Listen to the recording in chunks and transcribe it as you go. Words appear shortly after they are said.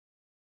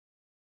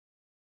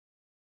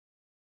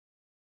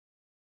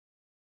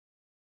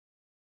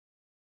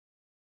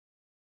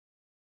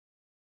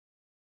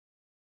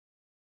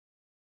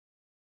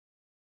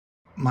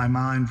My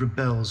mind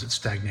rebels at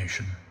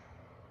stagnation.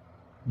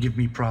 Give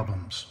me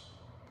problems.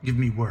 Give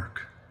me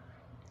work.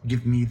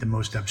 Give me the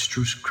most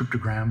abstruse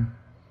cryptogram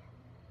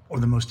or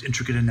the most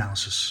intricate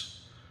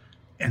analysis,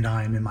 and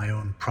I am in my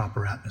own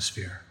proper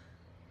atmosphere.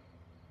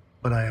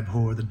 But I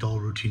abhor the dull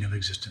routine of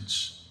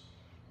existence.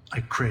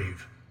 I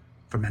crave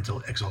for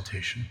mental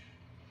exaltation.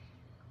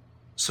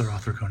 Sir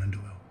Arthur Conan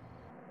Doyle.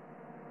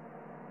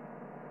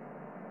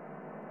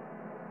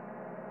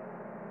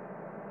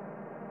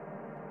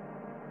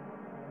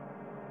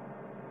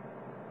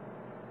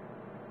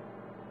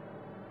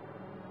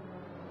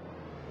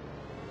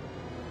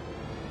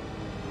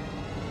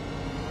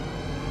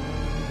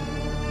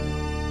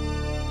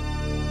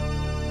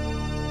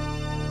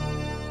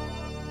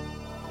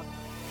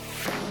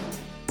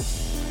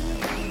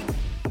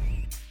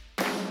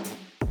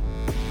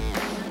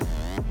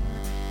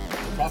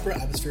 Proper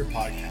Atmosphere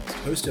podcast,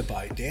 hosted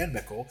by Dan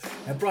Mickle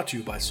and brought to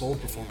you by Soul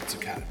Performance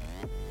Academy.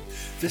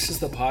 This is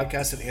the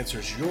podcast that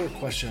answers your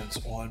questions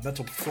on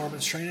mental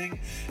performance training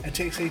and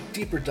takes a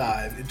deeper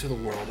dive into the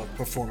world of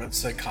performance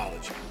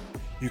psychology.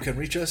 You can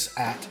reach us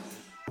at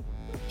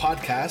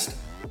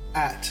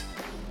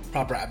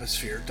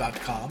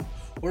podcast@properatmosphere.com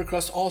or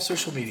across all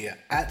social media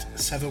at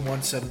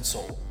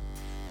 717soul.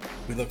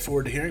 We look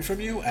forward to hearing from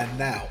you, and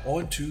now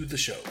on to the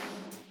show.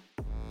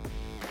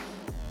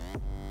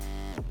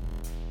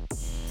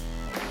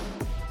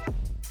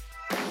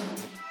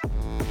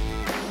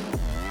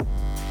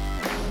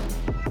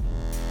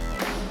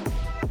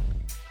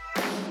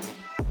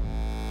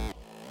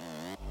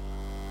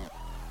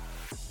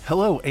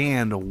 Hello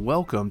and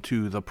welcome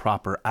to the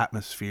Proper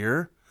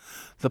Atmosphere,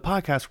 the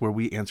podcast where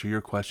we answer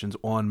your questions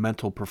on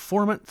mental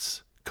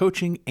performance,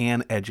 coaching,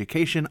 and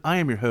education. I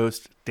am your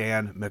host,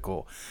 Dan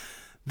Mickle.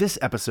 This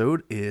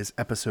episode is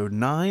episode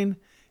 9,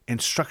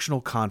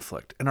 Instructional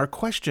Conflict, and our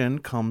question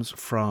comes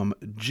from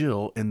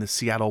Jill in the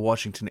Seattle,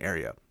 Washington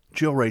area.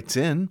 Jill writes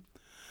in,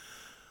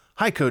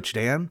 "Hi, Coach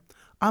Dan.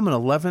 I'm an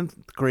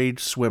 11th grade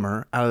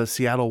swimmer out of the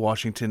Seattle,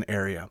 Washington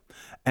area,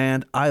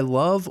 and I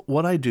love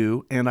what I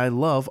do and I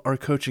love our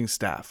coaching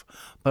staff.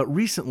 But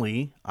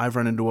recently, I've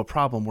run into a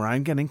problem where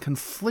I'm getting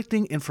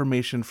conflicting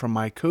information from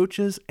my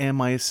coaches and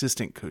my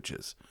assistant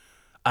coaches.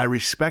 I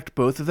respect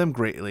both of them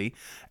greatly,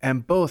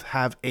 and both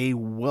have a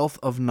wealth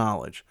of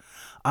knowledge.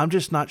 I'm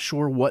just not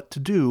sure what to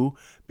do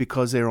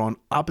because they're on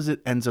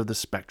opposite ends of the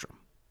spectrum.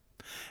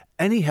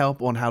 Any help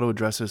on how to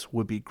address this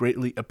would be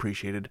greatly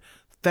appreciated.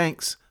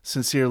 Thanks,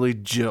 sincerely,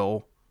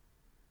 Jill,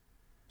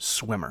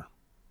 swimmer."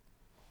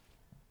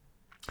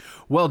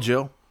 Well,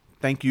 Jill,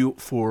 thank you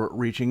for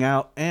reaching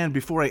out. And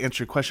before I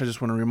answer your question, I just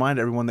want to remind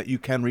everyone that you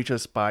can reach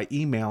us by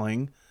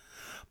emailing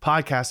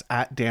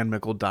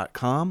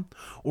podcast@danmickle.com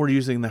or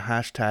using the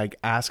hashtag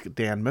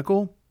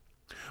AskDanMickle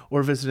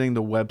or visiting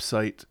the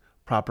website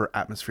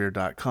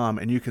properatmosphere.com,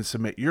 and you can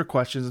submit your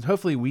questions and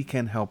hopefully we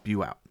can help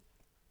you out.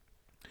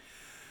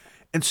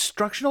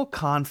 Instructional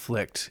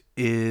conflict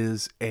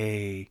is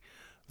a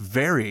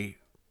very,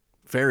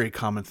 very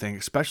common thing,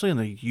 especially in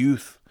the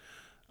youth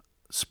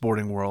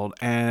sporting world.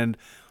 And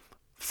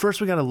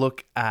first we got to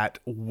look at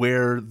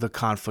where the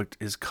conflict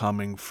is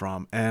coming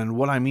from. And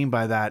what I mean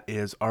by that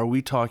is, are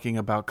we talking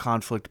about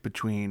conflict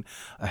between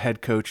a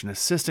head coach and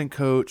assistant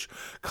coach,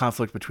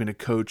 conflict between a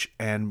coach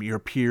and your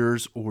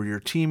peers or your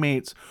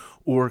teammates,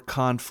 or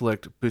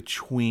conflict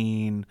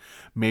between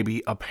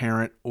maybe a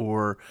parent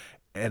or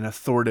an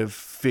authoritative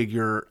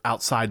figure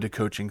outside the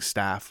coaching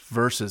staff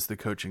versus the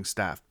coaching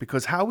staff?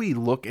 Because how we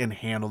look and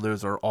handle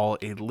those are all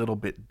a little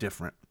bit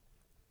different.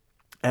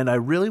 And I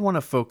really want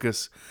to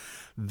focus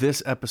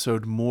this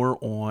episode more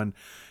on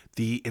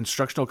the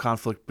instructional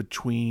conflict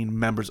between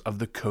members of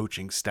the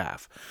coaching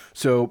staff.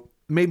 So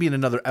maybe in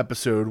another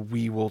episode,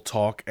 we will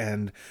talk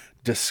and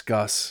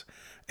discuss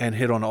and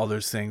hit on all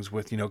those things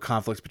with,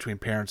 conflicts between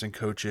parents and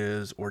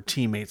coaches or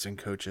teammates and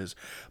coaches.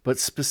 But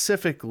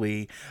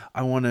specifically,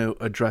 I want to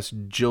address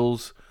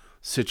Jill's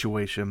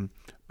situation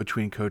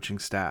between coaching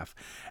staff.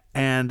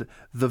 And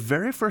the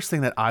very first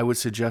thing that I would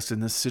suggest in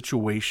this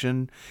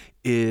situation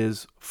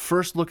is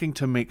first looking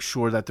to make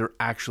sure that there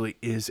actually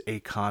is a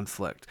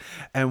conflict.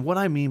 And what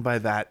I mean by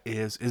that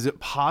is it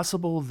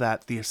possible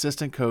that the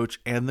assistant coach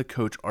and the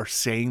coach are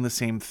saying the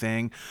same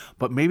thing,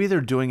 but maybe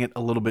they're doing it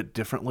a little bit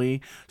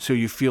differently, so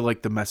you feel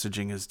like the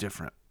messaging is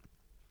different?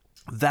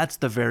 That's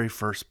the very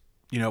first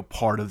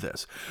part of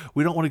this.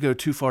 We don't want to go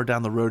too far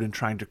down the road in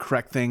trying to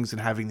correct things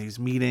and having these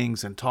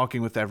meetings and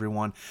talking with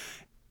everyone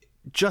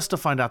just to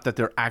find out that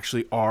they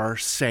actually are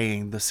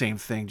saying the same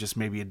thing, just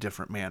maybe a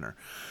different manner.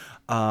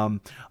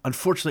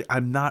 Unfortunately,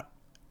 I'm not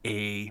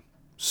a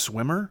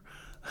swimmer,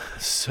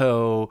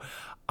 so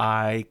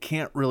I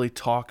can't really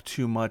talk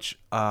too much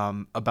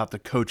about the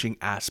coaching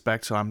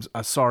aspect. So I'm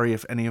sorry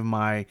if any of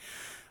my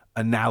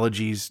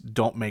analogies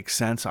don't make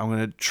sense. I'm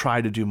going to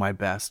try to do my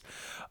best.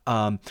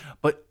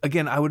 But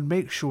again, I would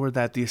make sure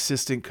that the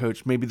assistant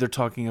coach, maybe they're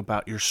talking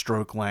about your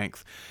stroke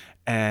length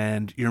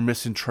and you're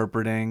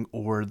misinterpreting,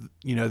 or,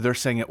 they're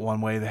saying it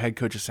one way, the head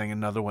coach is saying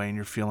another way, and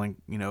you're feeling,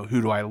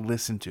 who do I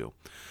listen to?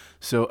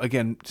 So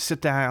again, sit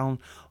down,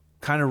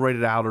 kind of write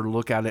it out or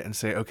look at it and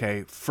say,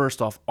 okay,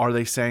 first off, are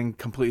they saying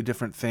completely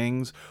different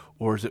things,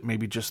 or is it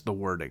maybe just the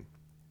wording?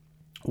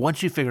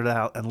 Once you figure it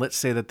out, and let's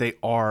say that they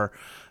are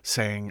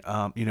saying,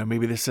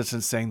 maybe the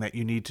assistant's saying that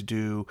you need to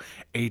do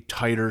a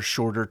tighter,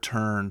 shorter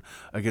turn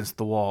against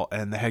the wall,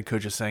 and the head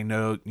coach is saying,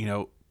 no,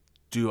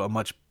 do a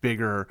much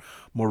bigger,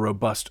 more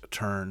robust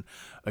turn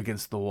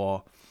against the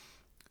wall.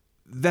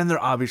 Then they're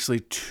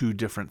obviously two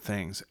different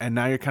things. And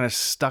now you're kind of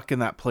stuck in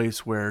that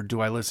place where,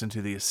 do I listen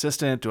to the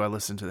assistant? Do I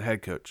listen to the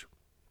head coach?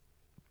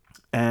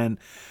 And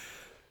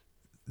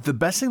the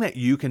best thing that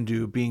you can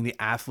do, being the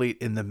athlete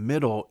in the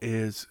middle,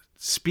 is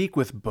speak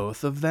with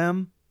both of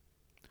them.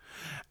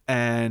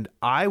 And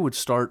I would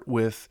start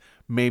with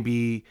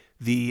maybe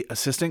the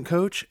assistant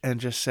coach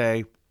and just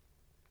say,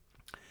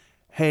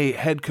 hey,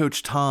 head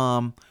coach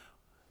Tom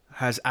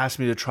has asked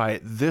me to try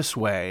it this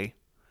way,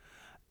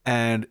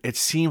 and it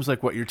seems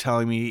like what you're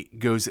telling me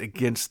goes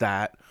against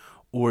that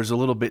or is a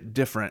little bit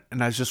different.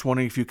 And I was just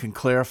wondering if you can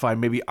clarify,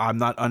 maybe I'm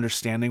not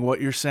understanding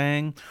what you're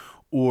saying,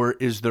 or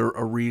is there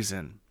a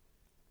reason?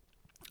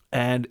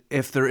 And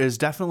if there is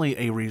definitely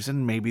a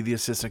reason, maybe the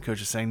assistant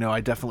coach is saying, no, I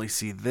definitely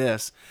see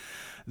this,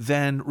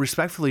 then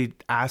respectfully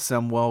ask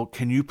them, well,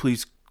 can you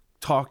please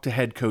talk to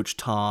head coach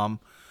Tom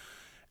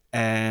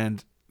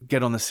and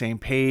get on the same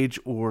page,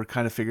 or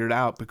kind of figure it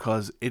out,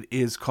 because it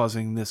is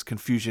causing this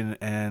confusion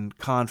and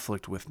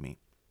conflict with me.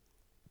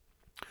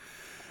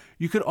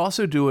 You could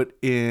also do it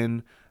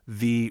in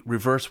the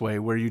reverse way,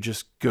 where you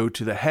just go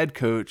to the head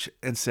coach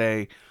and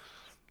say,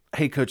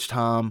 hey, Coach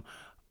Tom,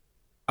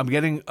 I'm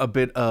getting a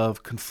bit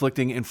of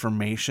conflicting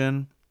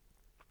information,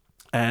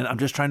 and I'm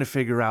just trying to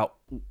figure out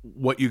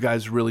what you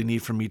guys really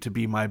need from me to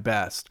be my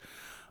best.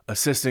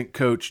 Assistant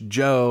coach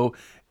Joe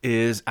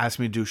is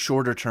asking me to do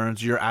shorter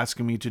turns. You're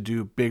asking me to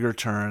do bigger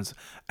turns.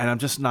 And I'm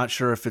just not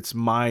sure if it's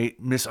my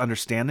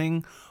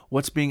misunderstanding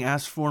what's being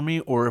asked for me,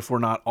 or if we're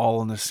not all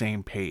on the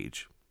same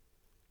page.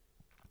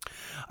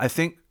 I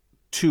think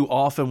too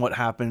often what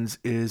happens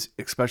is,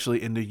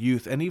 especially in the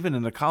youth and even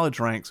in the college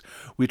ranks,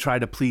 we try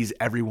to please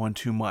everyone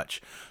too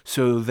much.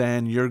 So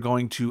then you're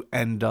going to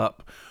end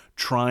up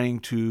trying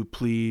to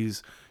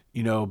please,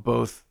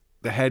 both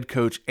the head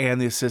coach and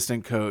the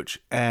assistant coach,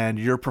 and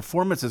your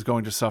performance is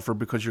going to suffer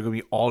because you're going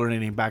to be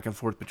alternating back and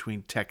forth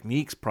between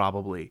techniques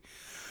probably.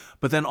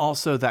 But then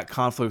also that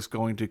conflict is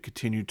going to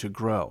continue to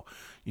grow.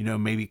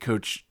 Maybe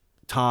Coach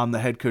Tom, the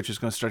head coach, is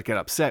going to start to get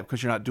upset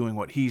because you're not doing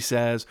what he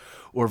says,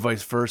 or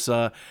vice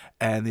versa.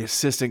 And the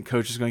assistant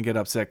coach is going to get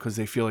upset because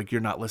they feel like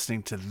you're not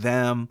listening to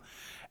them.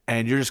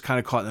 And you're just kind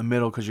of caught in the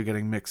middle because you're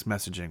getting mixed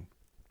messaging.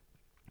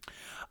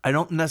 I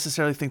don't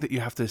necessarily think that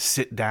you have to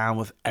sit down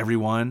with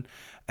everyone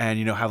and,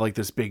 have like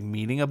this big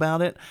meeting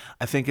about it.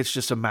 I think it's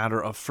just a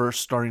matter of first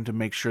starting to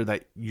make sure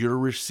that you're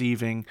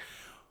receiving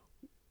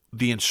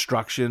the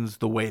instructions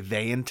the way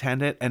they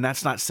intend it. And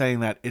that's not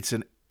saying that it's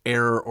an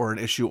error or an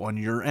issue on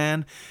your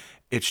end.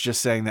 It's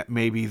just saying that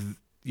maybe,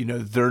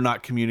 they're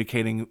not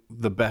communicating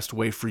the best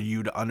way for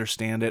you to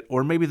understand it,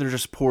 or maybe they're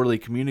just poorly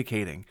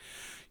communicating.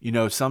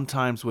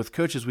 Sometimes with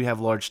coaches, we have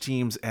large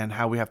teams, and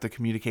how we have to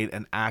communicate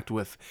and act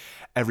with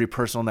every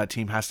person on that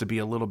team has to be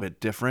a little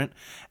bit different,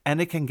 and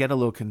it can get a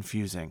little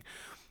confusing.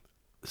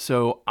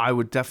 So I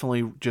would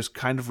definitely just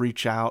kind of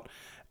reach out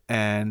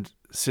and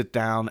sit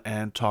down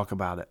and talk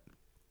about it.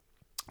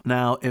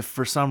 Now, if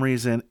for some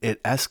reason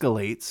it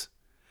escalates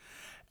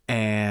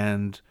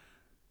and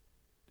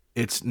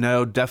it's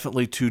now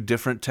definitely two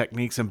different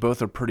techniques and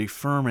both are pretty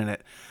firm in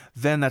it,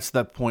 then that's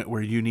the point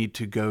where you need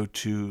to go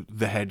to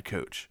the head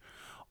coach.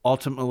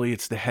 Ultimately,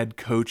 it's the head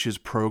coach's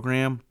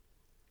program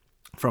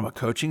from a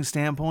coaching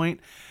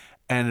standpoint,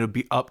 and it'll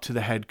be up to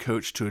the head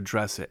coach to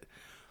address it.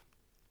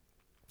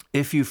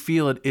 If you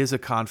feel it is a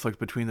conflict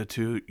between the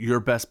two, your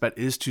best bet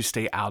is to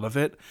stay out of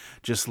it.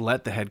 Just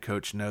let the head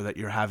coach know that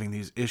you're having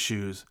these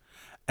issues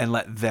and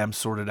let them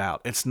sort it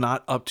out. It's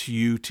not up to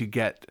you to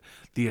get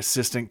the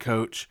assistant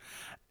coach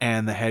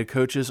and the head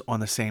coaches on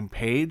the same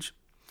page.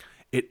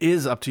 It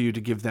is up to you to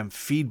give them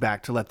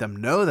feedback to let them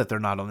know that they're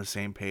not on the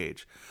same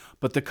page.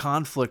 But the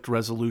conflict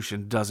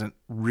resolution doesn't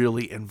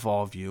really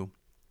involve you,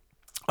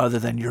 other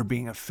than you're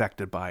being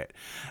affected by it.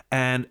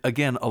 And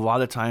again, a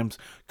lot of times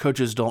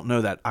coaches don't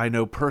know that. I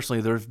know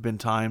personally there have been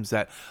times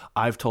that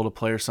I've told a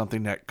player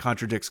something that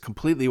contradicts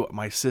completely what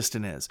my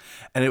assistant is.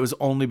 And it was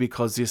only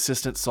because the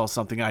assistant saw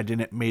something I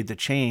didn't made the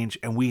change,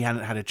 and we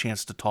hadn't had a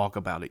chance to talk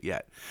about it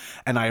yet.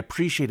 And I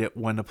appreciate it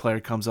when the player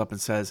comes up and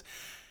says,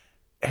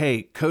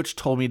 hey, coach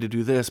told me to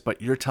do this,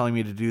 but you're telling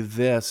me to do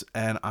this,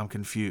 and I'm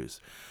confused.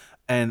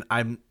 And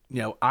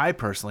I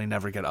personally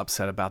never get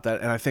upset about that.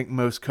 And I think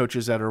most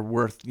coaches that are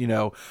worth,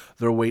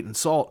 their weight in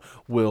salt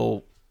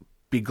will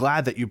be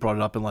glad that you brought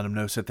it up and let them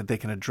know so that they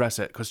can address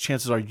it, because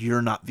chances are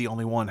you're not the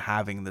only one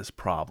having this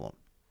problem.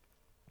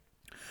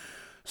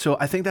 So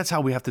I think that's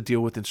how we have to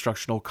deal with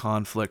instructional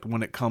conflict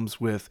when it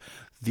comes with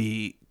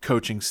the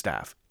coaching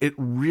staff. It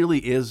really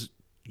is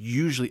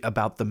usually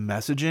about the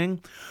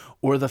messaging,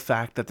 or the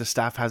fact that the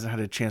staff hasn't had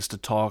a chance to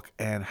talk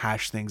and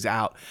hash things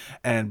out.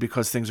 And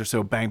because things are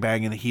so bang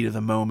bang in the heat of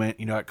the moment,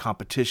 at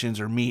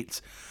competitions or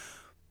meets,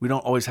 we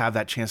don't always have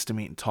that chance to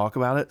meet and talk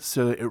about it.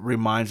 So it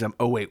reminds them,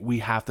 oh, wait, we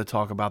have to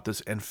talk about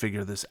this and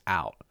figure this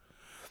out.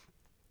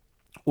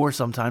 Or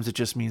sometimes it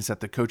just means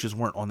that the coaches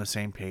weren't on the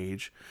same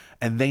page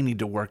and they need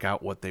to work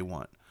out what they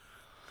want.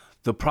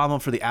 The problem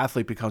for the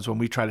athlete becomes when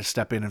we try to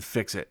step in and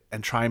fix it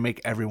and try and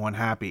make everyone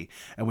happy.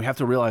 And we have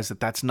to realize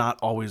that that's not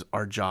always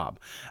our job.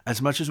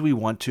 As much as we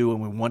want to,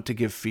 and we want to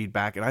give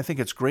feedback, and I think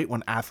it's great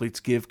when athletes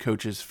give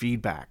coaches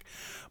feedback,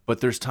 but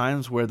there's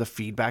times where the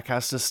feedback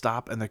has to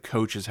stop and the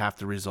coaches have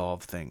to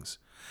resolve things.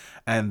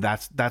 And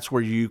that's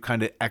where you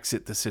kind of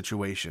exit the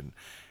situation.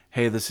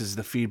 Hey, this is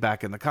the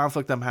feedback and the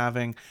conflict I'm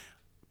having.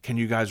 Can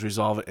you guys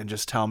resolve it and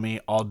just tell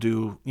me? I'll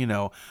do,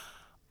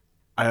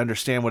 I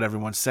understand what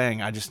everyone's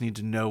saying. I just need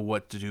to know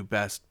what to do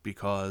best,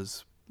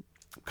 because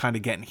I'm kind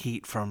of getting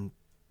heat from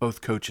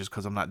both coaches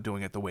because I'm not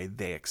doing it the way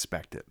they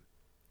expect it.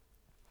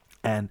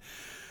 And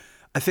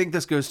I think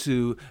this goes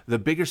to the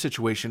bigger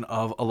situation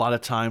of a lot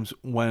of times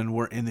when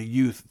we're in the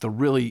youth, the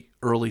really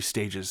early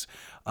stages,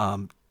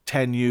 10U,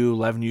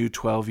 11U,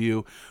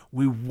 12U,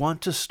 we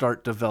want to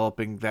start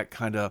developing that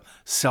kind of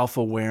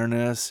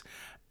self-awareness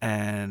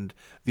and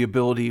the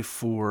ability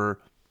for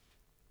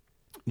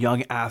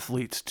young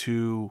athletes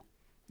to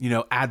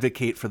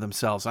advocate for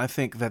themselves. I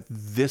think that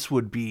this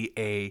would be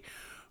a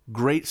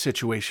great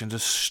situation to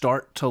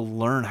start to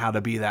learn how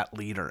to be that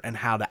leader and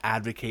how to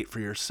advocate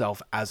for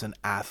yourself as an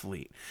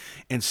athlete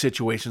in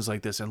situations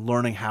like this, and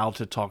learning how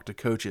to talk to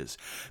coaches.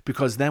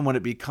 Because then when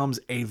it becomes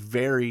a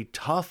very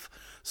tough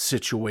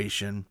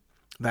situation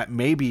that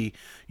may be,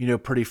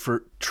 pretty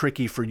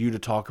tricky for you to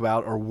talk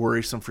about or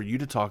worrisome for you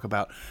to talk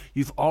about,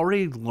 you've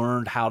already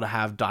learned how to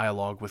have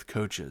dialogue with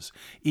coaches.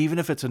 Even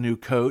if it's a new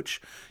coach,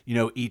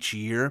 each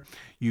year,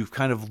 you've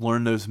kind of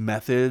learned those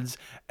methods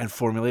and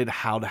formulated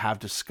how to have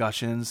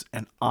discussions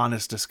and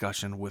honest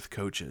discussion with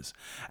coaches.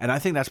 And I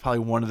think that's probably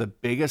one of the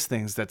biggest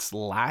things that's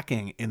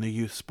lacking in the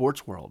youth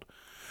sports world.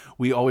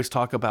 We always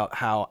talk about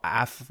how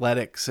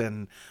athletics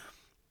and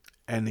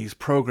these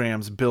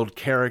programs build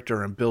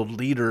character and build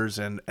leaders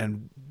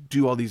and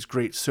do all these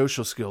great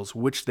social skills,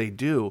 which they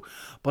do.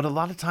 But a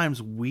lot of times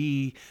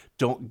we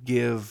don't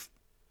give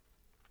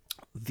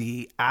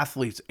the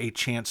athletes a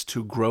chance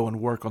to grow and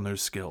work on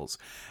those skills.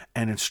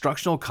 And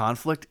instructional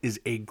conflict is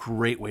a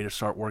great way to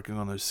start working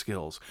on those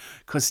skills.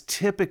 Because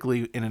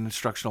typically in an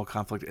instructional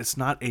conflict, it's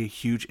not a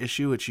huge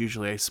issue. It's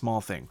usually a small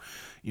thing.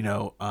 In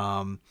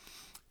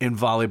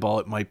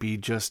volleyball, it might be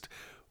just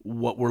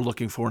what we're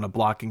looking for in a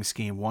blocking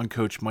scheme. One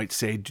coach might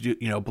say,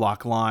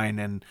 block line,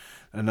 and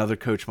another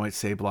coach might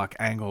say block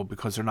angle,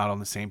 because they're not on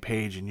the same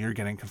page and you're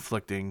getting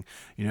conflicting,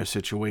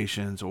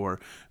 situations,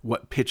 or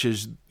what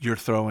pitches you're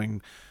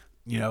throwing.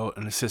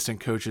 An assistant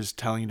coach is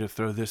telling you to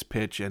throw this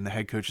pitch and the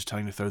head coach is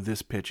telling you to throw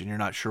this pitch, and you're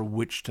not sure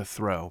which to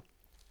throw.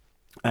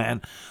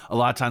 And a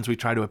lot of times we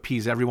try to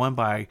appease everyone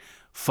by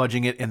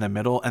fudging it in the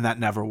middle, and that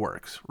never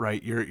works,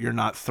 right? You're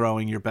not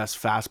throwing your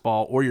best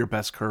fastball or your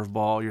best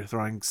curveball. You're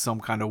throwing some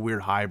kind of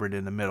weird hybrid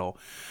in the middle,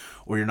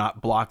 or you're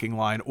not blocking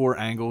line or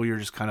angle. You're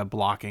just kind of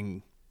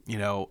blocking,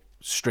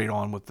 straight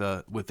on with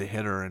the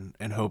hitter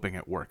and hoping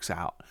it works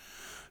out.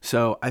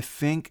 So I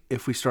think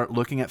if we start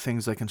looking at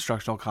things like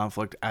instructional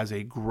conflict as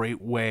a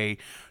great way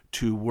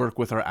to work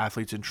with our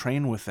athletes and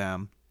train with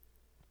them,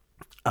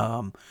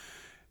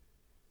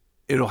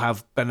 it'll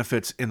have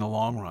benefits in the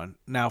long run.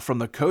 Now, from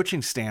the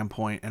coaching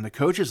standpoint and the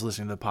coaches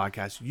listening to the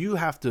podcast, you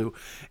have to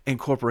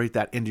incorporate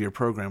that into your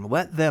program.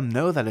 Let them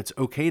know that it's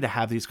okay to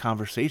have these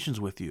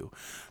conversations with you,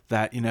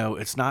 that,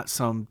 it's not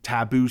some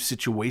taboo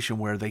situation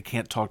where they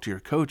can't talk to your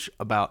coach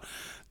about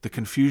the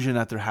confusion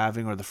that they're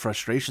having or the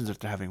frustrations that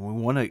they're having. We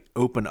want to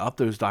open up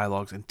those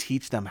dialogues and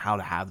teach them how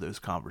to have those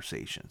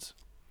conversations.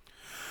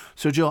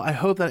 So, Jill, I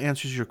hope that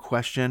answers your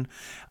question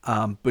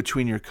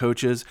between your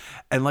coaches.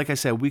 And like I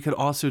said, we could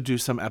also do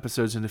some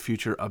episodes in the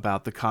future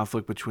about the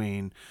conflict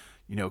between,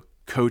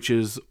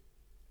 coaches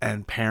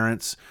and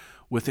parents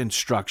with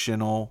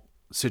instructional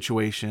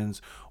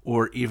situations,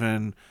 or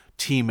even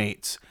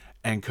teammates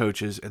and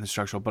coaches in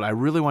instructional. But I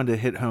really wanted to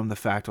hit home the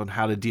fact on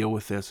how to deal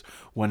with this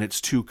when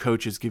it's two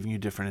coaches giving you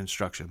different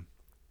instruction.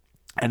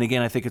 And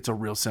again, I think it's a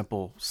real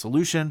simple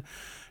solution.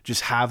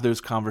 Just have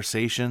those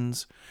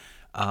conversations.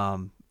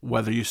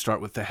 Whether you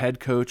start with the head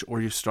coach or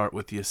you start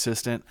with the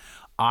assistant.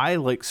 I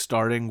like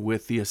starting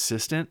with the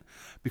assistant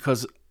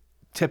because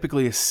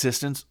typically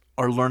assistants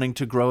are learning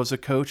to grow as a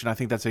coach, and I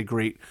think that's a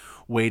great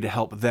way to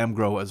help them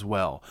grow as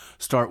well.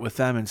 Start with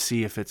them and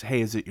see if it's,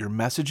 hey, is it your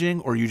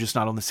messaging or are you just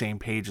not on the same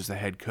page as the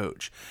head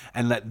coach?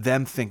 And let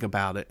them think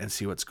about it and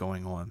see what's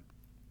going on.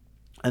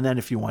 And then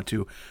if you want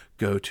to,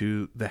 go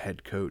to the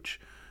head coach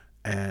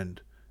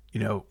and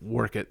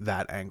work at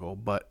that angle.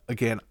 But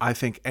again, I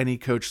think any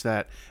coach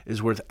that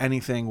is worth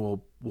anything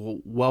will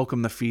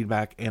welcome the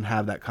feedback and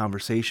have that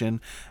conversation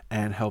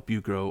and help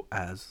you grow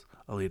as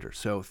a leader.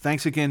 So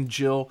thanks again,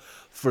 Jill,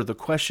 for the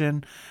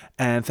question.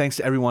 And thanks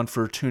to everyone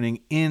for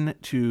tuning in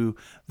to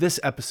this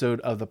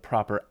episode of the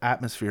Proper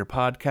Atmosphere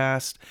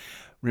podcast.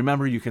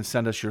 Remember, you can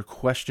send us your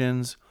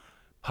questions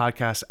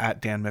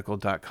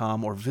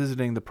podcast@danmickle.com, or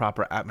visiting the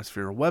Proper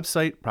Atmosphere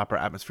website,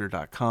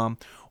 properatmosphere.com,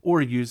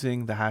 or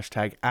using the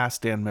hashtag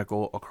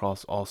AskDanMickle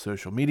across all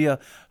social media.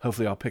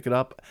 Hopefully I'll pick it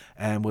up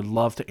and would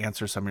love to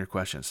answer some of your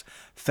questions.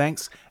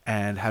 Thanks,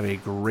 and have a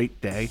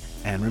great day.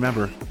 And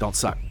remember, don't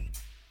suck.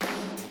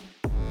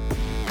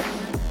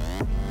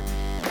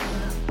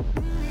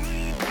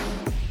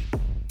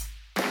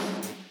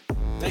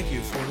 Thank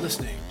you for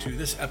listening to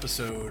this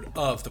episode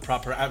of The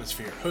Proper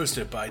Atmosphere,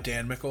 hosted by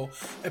Dan Mickle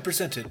and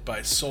presented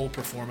by Soul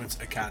Performance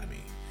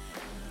Academy.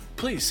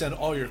 Please send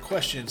all your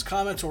questions,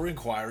 comments, or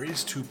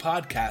inquiries to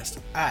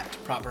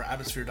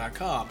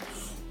podcast@properatmosphere.com,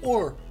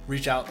 or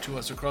reach out to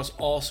us across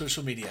all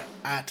social media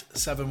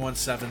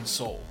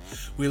 @717soul.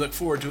 We look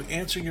forward to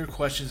answering your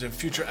questions in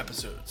future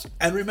episodes.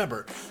 And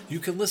remember, you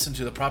can listen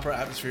to The Proper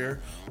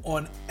Atmosphere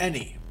on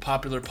any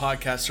popular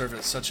podcast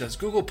service such as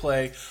Google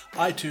Play,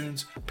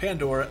 iTunes,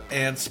 Pandora,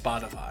 and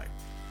Spotify.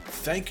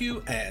 Thank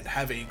you and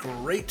have a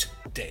great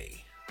day.